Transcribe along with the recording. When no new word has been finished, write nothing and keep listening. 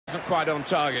Isn't quite on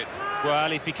target.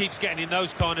 Well, if he keeps getting in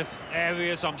those kind of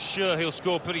areas, I'm sure he'll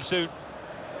score pretty soon.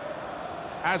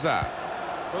 Hazard.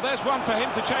 Well, there's one for him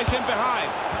to chase in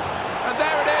behind. And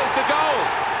there it is, the goal!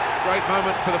 Great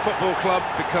moment for the football club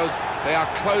because they are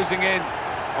closing in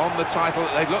on the title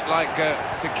that they look like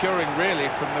securing, really,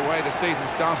 from the way the season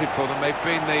started for them. They've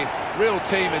been the real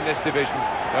team in this division.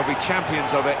 They'll be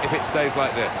champions of it if it stays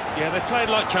like this. Yeah, they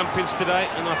played like champions today,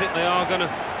 and I think they are going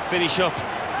to finish up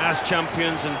as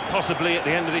champions and possibly at the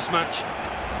end of this match.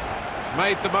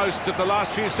 Made the most of the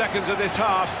last few seconds of this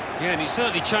half. Yeah, and it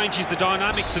certainly changes the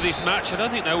dynamics of this match. I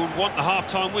don't think they would want the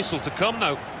half-time whistle to come,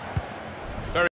 though.